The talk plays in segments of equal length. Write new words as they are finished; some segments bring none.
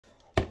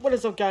What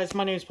is up, guys?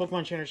 My name is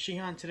Pokemon Trainer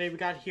Shihan. Today we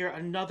got here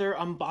another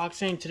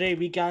unboxing. Today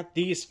we got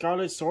the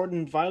Scarlet Sword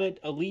and Violet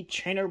Elite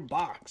Trainer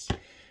box.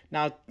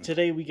 Now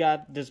today we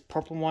got this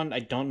purple one. I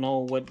don't know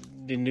what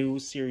the new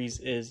series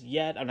is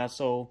yet. I'm not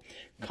so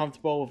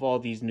comfortable with all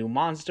these new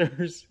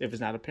monsters if it's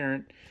not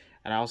apparent.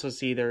 And I also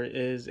see there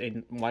is a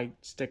white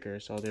sticker,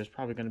 so there's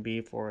probably going to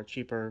be for a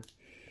cheaper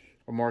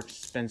or more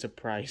expensive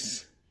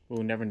price.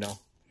 We'll never know.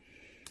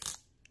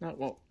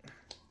 Well,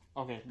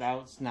 okay, that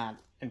was not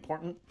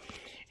important.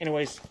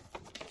 Anyways,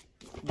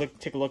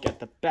 take a look at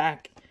the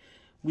back.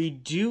 We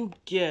do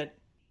get,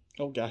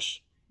 oh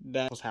gosh,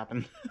 that was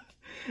happened.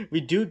 We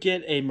do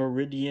get a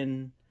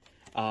Meridian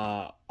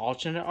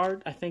alternate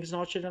art. I think it's an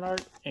alternate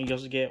art. And you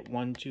also get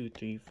 1, 2,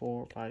 3,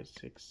 4, 5,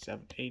 6,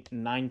 7, 8,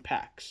 9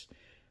 packs.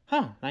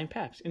 Huh, 9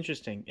 packs.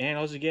 Interesting. And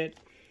also get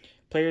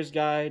player's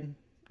guide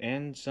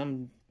and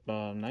some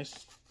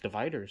nice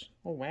dividers.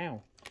 Oh,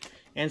 wow.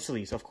 And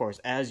sleeves, of course,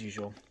 as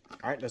usual.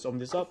 Alright, let's open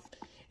this up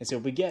and see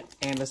what we get.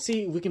 And let's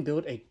see if we can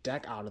build a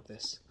deck out of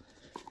this.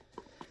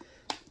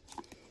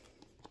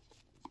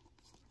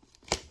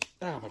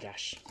 Oh my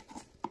gosh.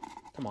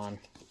 Come on.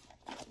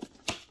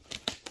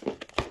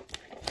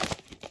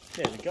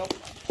 There we go.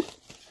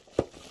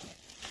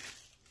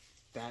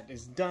 That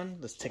is done.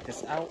 Let's take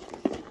this out.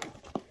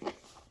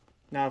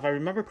 Now, if I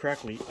remember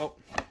correctly, oh,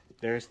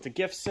 there's the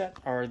gift set,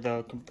 or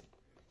the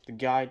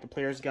guide, the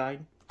player's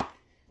guide.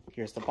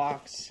 Here's the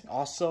box.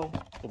 Also,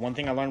 the one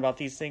thing I learned about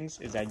these things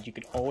is that you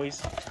could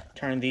always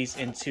turn these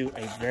into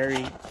a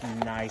very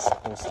nice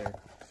poster.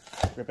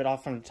 Rip it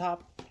off from the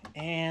top,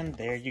 and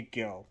there you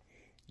go.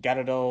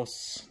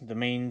 Gyarados, the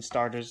main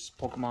starters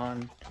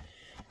Pokemon.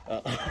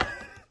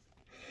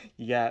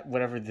 You got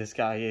whatever this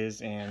guy is,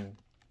 and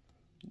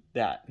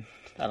that.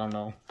 I don't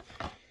know.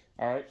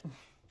 Alright.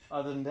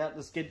 Other than that,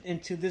 let's get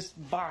into this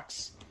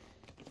box.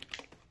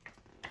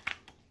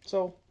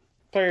 So,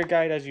 player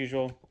guide as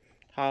usual.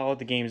 How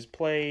the game is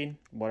played,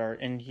 what are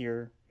in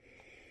here,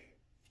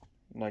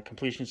 like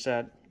completion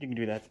set, you can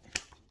do that.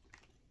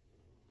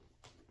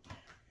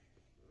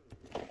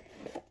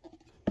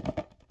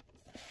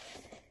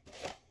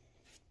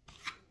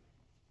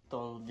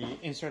 Throw the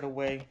insert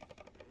away.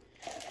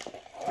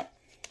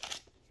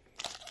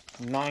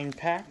 9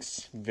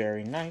 packs,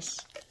 very nice.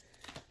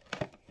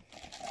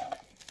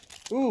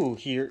 Ooh,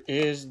 here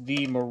is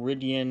the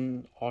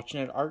Meridian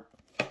alternate art.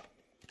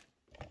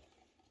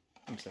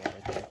 What's that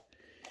right there?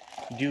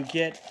 You do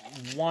get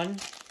 1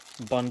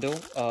 bundle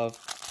of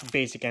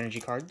basic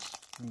energy cards.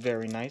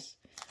 Very nice.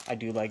 I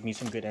do like me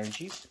some good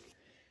energies.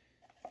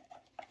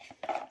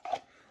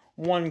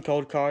 1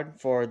 code card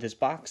for this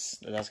box.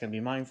 That's going to be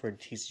mine for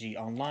TCG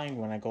Online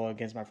when I go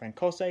against my friend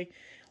Kousei.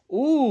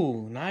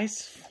 Ooh,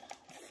 nice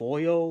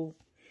foil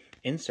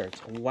inserts.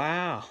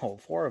 Wow,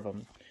 4 of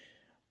them.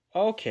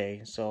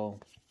 Okay, so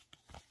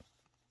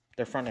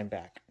they're front and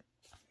back.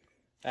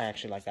 I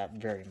actually like that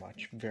very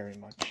much, very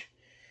much.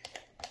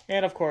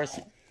 And of course,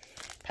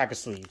 pack of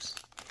sleeves.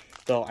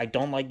 Though I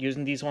don't like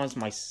using these ones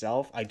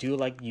myself, I do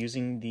like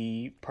using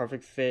the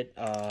Perfect Fit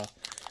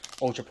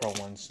Ultra Pro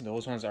ones.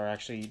 Those ones are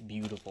actually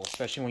beautiful,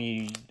 especially when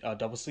you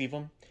double sleeve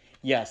them.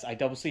 Yes, I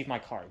double sleeve my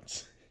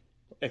cards,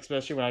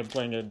 especially when I'm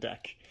playing a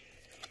deck.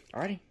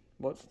 Alrighty,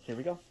 well, here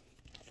we go.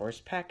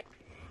 First pack.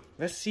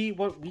 Let's see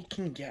what we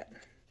can get.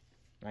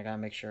 I gotta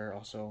make sure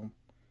also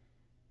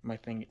my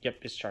thing, yep,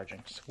 it's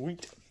charging.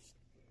 Sweet.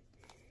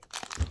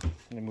 And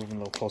then moving a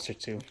little closer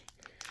too.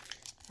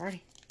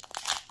 Alrighty.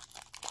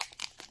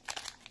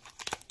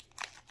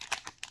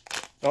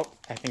 Oh,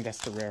 I think that's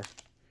the rare.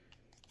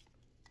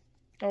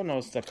 Oh no,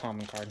 it's the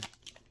common card.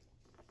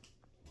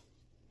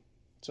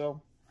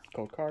 So,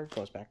 code card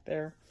goes back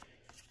there.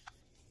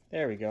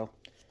 There we go.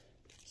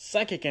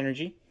 Psychic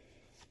Energy.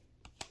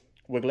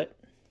 Wiglet.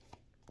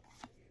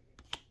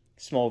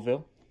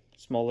 Smoliv.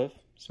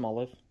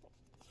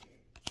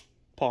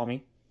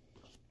 Palmy.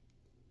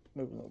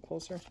 Move a little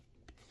closer.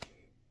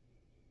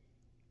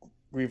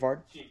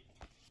 Greavard.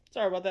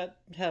 Sorry about that.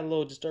 Had a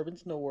little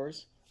disturbance. No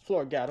worries.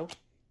 Floragato.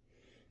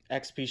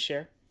 XP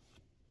Share.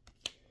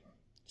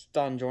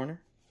 Stonjourner.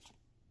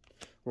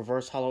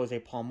 Reverse Hollow is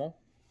a Pommel.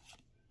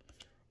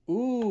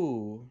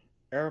 Ooh.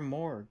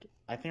 Aramorg.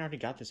 I think I already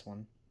got this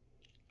one.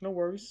 No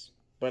worries.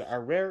 But our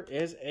rare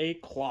is a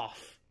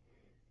Cloth.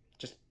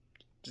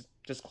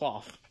 Just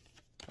Cloth.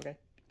 Okay.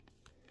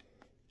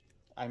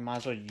 I might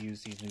as well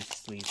use these new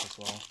sleeves as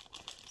well,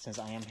 since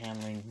I am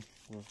handling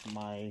with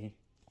my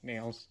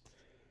nails.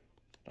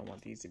 Don't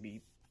want these to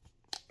be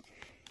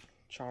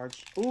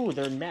charged. Ooh,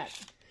 they're matte.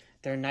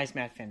 They're a nice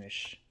matte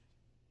finish.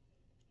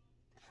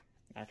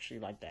 I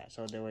actually like that,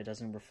 so that way it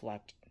doesn't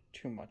reflect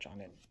too much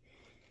on it.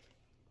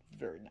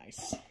 Very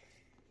nice.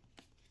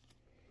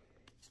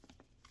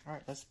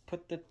 Alright, let's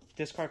put the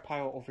discard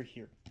pile over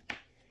here.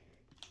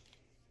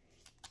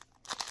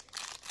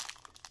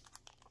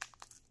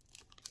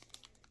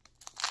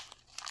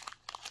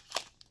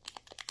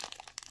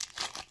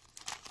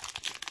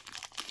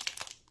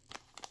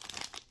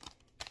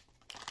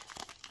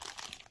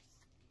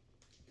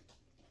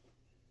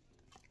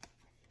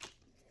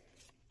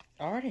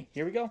 Alrighty,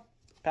 here we go.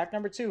 Pack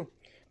number 2.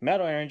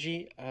 Metal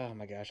Energy. Oh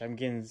my gosh, I'm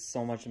getting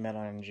so much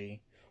Metal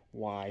Energy.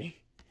 Why?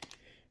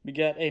 We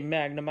got a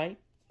Magnemite.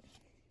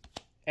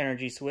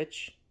 Energy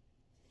Switch.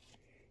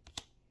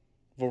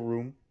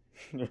 Varoom.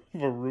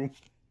 Varoom.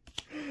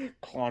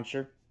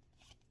 Clauncher.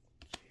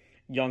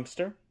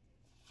 Youngster.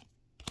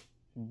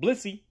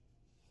 Blissey.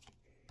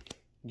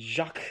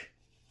 Jacques.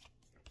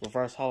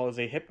 Reverse Hollow is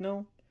a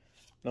Hypno.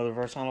 Another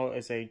Reverse Hollow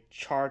is a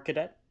Char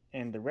Cadet.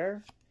 And the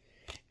rare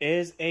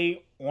is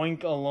a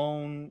Oink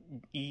Alone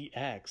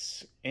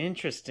EX.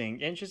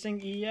 Interesting.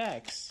 Interesting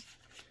EX.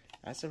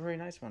 That's a very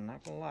nice one,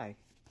 not gonna lie.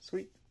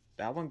 Sweet.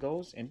 That one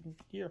goes in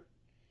here.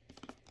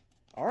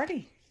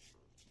 Alrighty.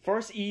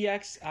 First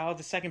EX out of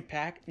the second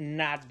pack,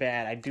 not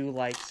bad. I do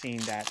like seeing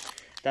that.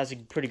 That's a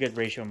pretty good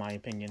ratio in my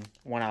opinion.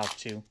 1 out of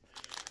 2.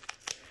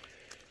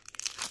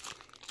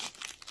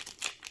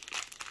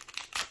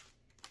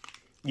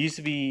 Used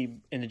to be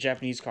in the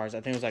Japanese cards, I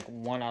think it was like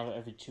 1 out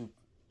of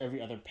every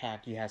other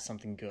pack you had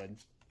something good.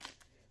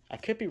 I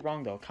could be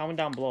wrong though. Comment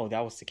down below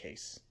that was the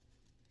case.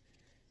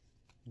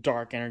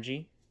 Dark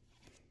Energy.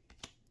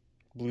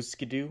 Blue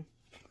Skidoo.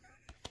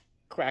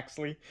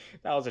 Quaxley.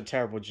 That was a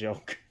terrible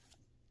joke.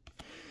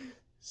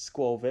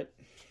 Squovit.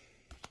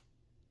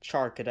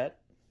 Char Cadet.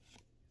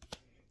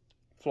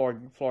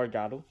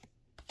 Florigado.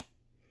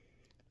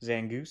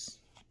 Zangoose.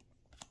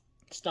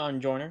 Stun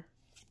Joiner.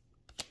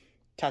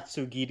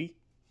 Tatsugiri.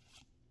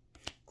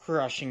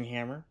 Crushing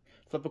Hammer.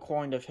 Flip a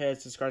coin of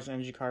heads, discards an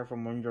energy card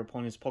from one of your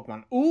opponent's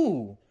Pokemon.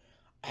 Ooh!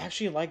 I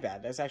actually like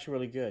that. That's actually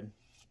really good.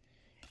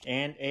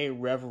 And a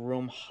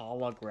Reverum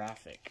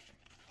holographic.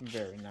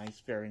 Very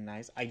nice, very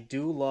nice. I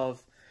do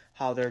love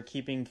how they're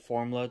keeping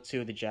formula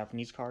to the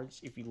Japanese cards.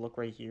 If you look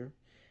right here,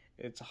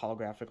 it's a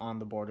holographic on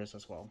the borders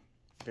as well.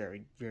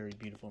 Very, very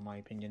beautiful in my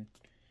opinion.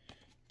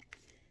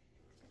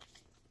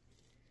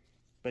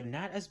 But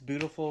not as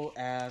beautiful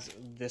as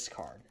this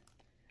card.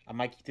 I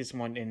might keep this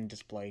one in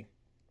display.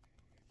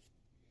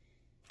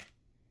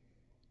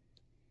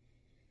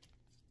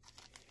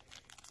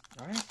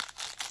 Alright.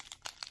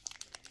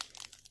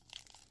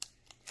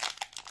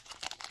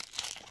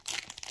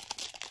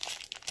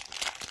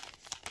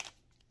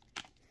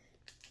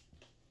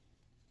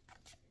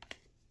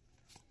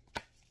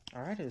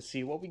 Alright, let's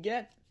see what we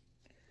get.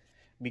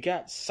 We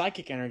got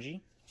Psychic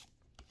Energy,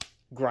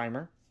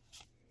 Grimer,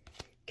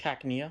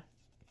 Cacnea,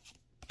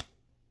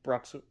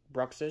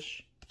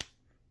 Bruxish,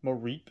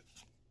 Mareep,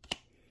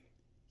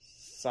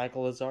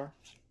 Cyclizar,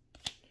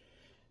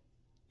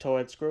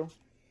 Toedscrew,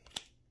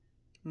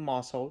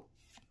 Mosshold.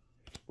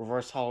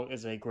 Reverse Hollow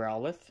is a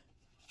Growlithe.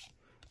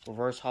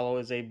 Reverse Hollow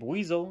is a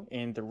Buizel,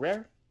 and the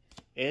rare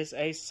is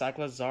a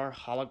Cyclizar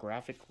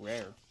holographic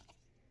rare.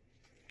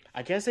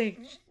 I guess I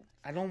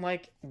don't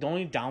like, the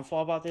only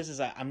downfall about this is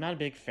that I'm not a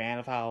big fan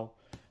of how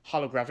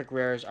holographic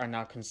rares are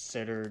now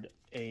considered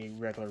a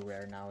regular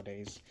rare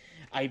nowadays.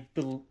 I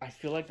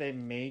feel like they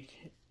may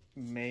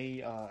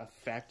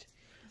affect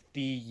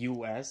the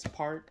US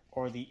part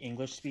or the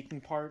English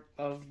speaking part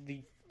of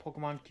the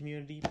Pokemon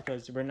community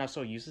because we're not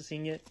so used to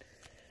seeing it.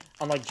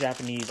 Unlike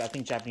Japanese, I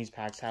think Japanese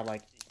packs have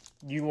like,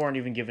 you weren't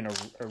even given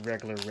a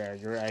regular rare.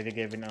 You're either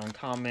given an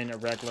uncommon, a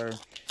regular,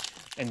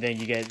 and then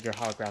you get your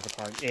holographic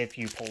card if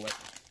you pull it.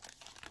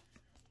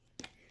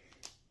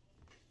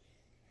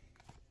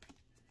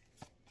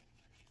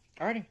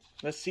 Alrighty,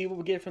 let's see what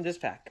we get from this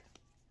pack.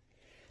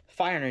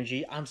 Fire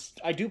Energy.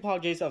 I do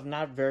apologize if I'm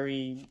not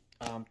very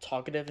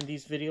talkative in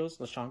these videos,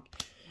 LeChonk.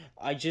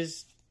 I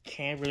just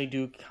can't really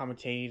do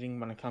commentating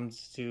when it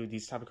comes to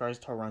these type of cards.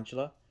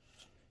 Tarantula.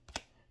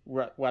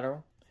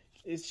 Weather.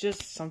 It's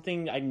just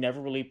something I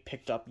never really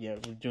picked up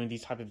yet with doing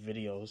these type of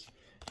videos.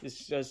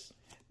 It's just,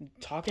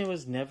 talking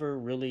was never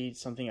really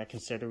something I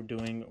considered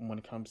doing when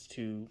it comes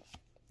to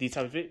these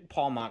type of videos.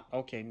 Palmont.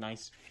 Okay,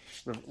 nice.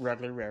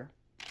 Regular rare.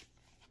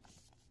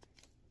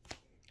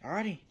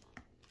 Alrighty.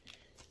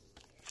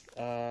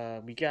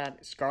 We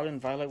got Scarlet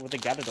and Violet with a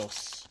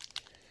Gyarados.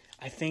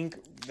 I think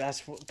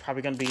that's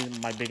probably going to be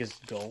my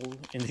biggest goal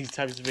in these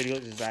types of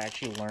videos, is to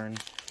actually learn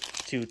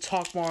to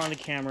talk more on the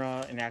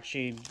camera and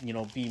actually, you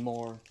know, be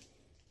more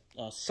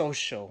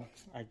social,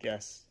 I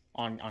guess,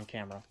 on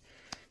camera.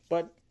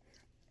 But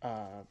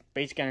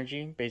basic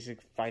energy,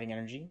 basic fighting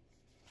energy,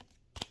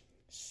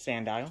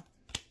 Sandile,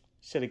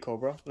 Silly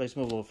Cobra. Let's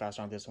move a little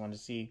faster on this one to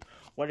see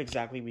what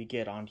exactly we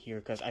get on here,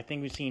 because I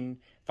think we've seen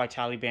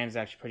Vitality Band is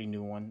actually a pretty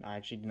new one. I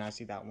actually did not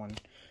see that one.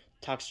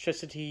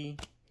 Toxtricity,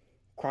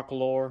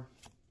 Crocolore,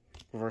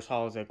 Reverse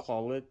Hollow is a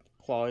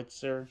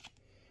Clawitzer.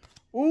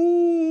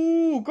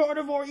 Ooh,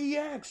 Gardevoir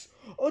EX.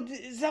 Oh,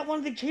 is that one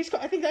of the chase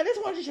cards? I think that is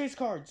one of the chase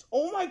cards.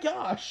 Oh my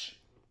gosh.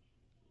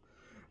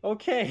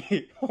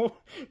 Okay,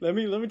 let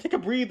me take a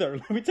breather.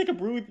 Let me take a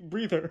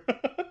breather.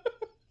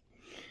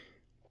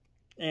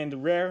 And the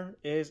rare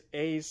is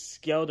a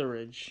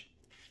Skelderidge.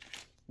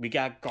 We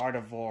got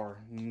Gardevoir.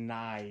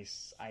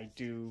 Nice. I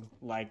do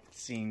like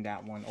seeing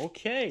that one.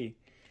 Okay.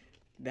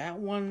 That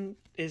one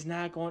is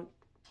not going...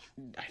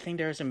 I think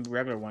there's a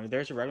regular one. If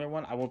there's a regular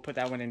one, I will put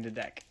that one in the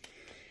deck.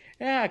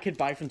 Yeah, I could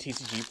buy from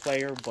TCG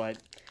Player, but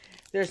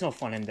there's no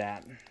fun in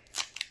that.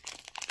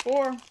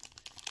 Or,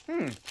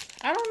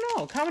 I don't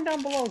know. Comment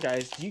down below,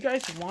 guys. Do you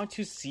guys want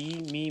to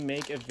see me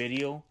make a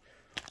video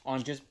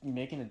on just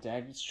making a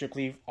deck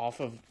strictly off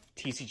of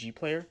TCG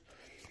Player?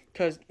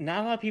 Because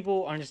not a lot of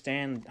people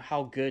understand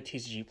how good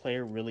TCG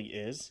Player really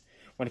is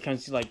when it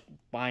comes to like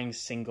buying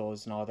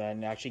singles and all that,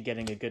 and actually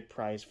getting a good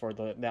price for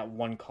that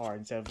one card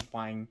instead of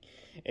buying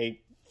a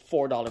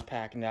 $4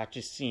 pack and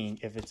actually seeing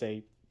if it's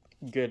a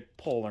good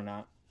pull or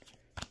not.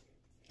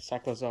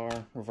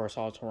 Cyclozar, Reverse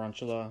Hollow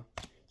Tarantula,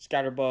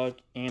 Scatterbug,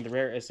 and the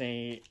rare is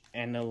a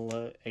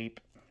Annihilate.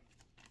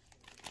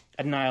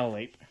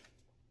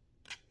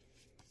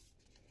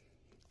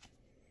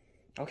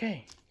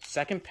 Okay,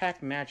 second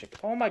pack magic.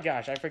 Oh my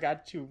gosh, I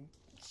forgot to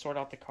sort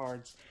out the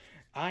cards.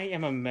 I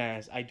am a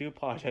mess. I do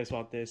apologize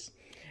about this.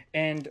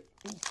 And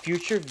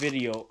future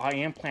video, I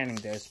am planning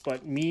this,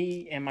 but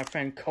me and my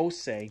friend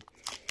Kousei,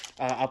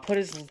 I'll put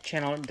his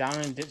channel down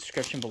in the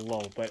description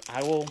below, but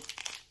I will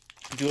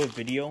do a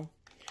video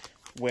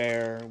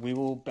where we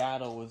will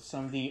battle with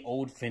some of the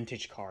old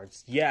vintage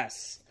cards.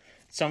 Yes,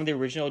 some of the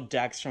original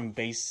decks from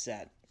base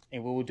set.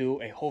 And we will do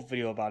a whole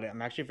video about it.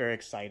 I'm actually very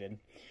excited.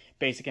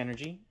 Basic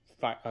Energy,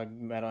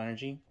 Metal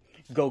Energy,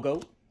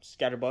 Go-Go,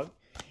 Scatterbug.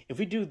 If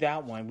we do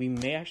that one, we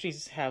may actually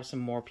have some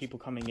more people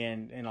coming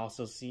in and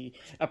also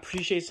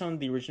appreciate some of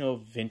the original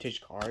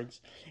vintage cards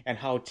and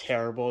how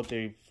terrible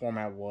the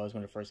format was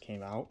when it first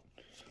came out.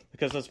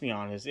 Because let's be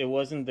honest, it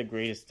wasn't the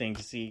greatest thing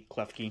to see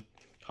Klefki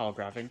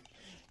holographic.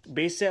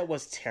 Base set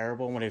was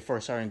terrible when it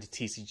first started into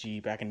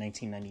TCG back in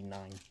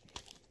 1999.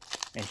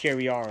 And here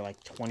we are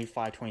like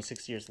 25,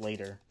 26 years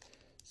later,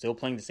 still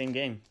playing the same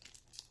game.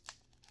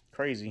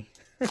 Crazy.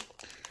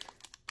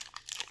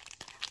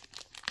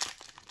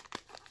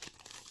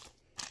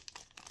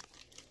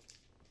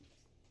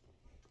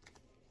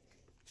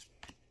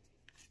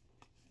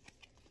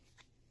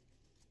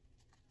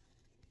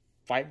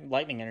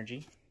 Lightning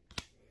Energy,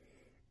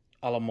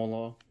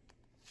 Alamola,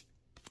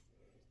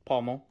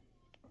 Palmo,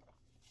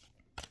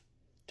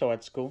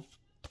 Toadstool,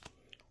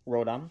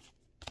 Rodon,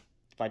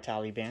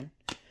 Vitality Band,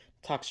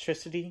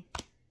 Toxtricity,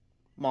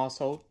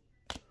 Mosshold,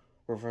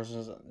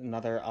 reverses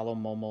another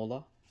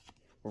Alamomola,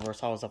 reverse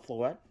hollow is a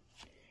Floette,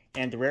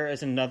 and the rare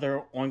is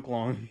another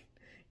Oinklon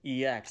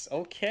EX.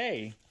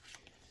 Okay,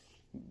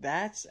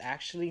 that's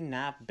actually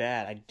not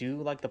bad. I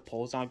do like the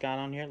pulls I got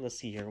on here. Let's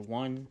see here.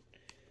 1,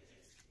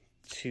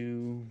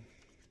 2,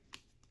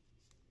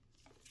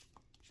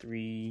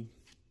 3,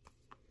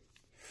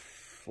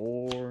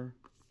 4.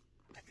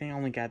 I think I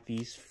only got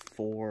these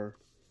 4.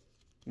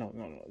 No,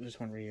 this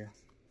one right here.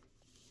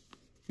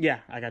 Yeah,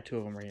 I got 2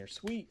 of them right here.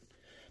 Sweet.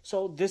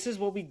 So this is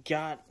what we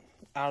got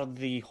out of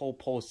the whole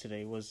post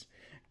today. Was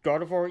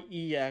Gardevoir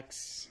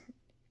EX,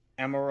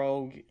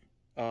 Emerald,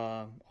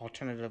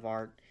 alternative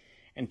art,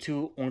 and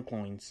 2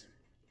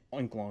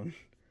 Oinklon.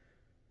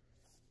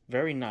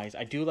 Very nice.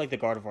 I do like the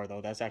Gardevoir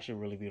though. That's actually a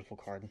really beautiful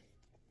card.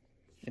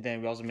 And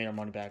then we also made our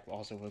money back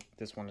also with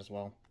this one as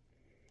well.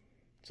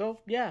 So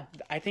yeah,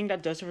 I think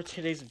that does it for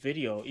today's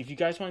video. If you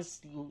guys want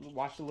to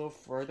watch a little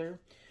further,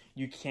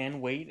 you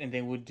can wait and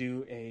then we'll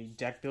do a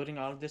deck building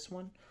out of this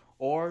one.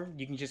 Or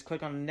you can just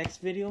click on the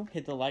next video,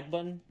 hit the like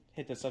button,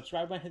 hit the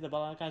subscribe button, hit the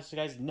bell icon so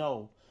you guys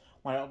know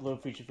when I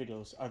upload future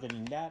videos. Other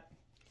than that,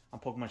 I'm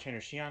Pokemon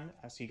Trainer Shion.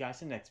 I'll see you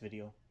guys in the next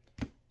video.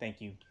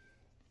 Thank you.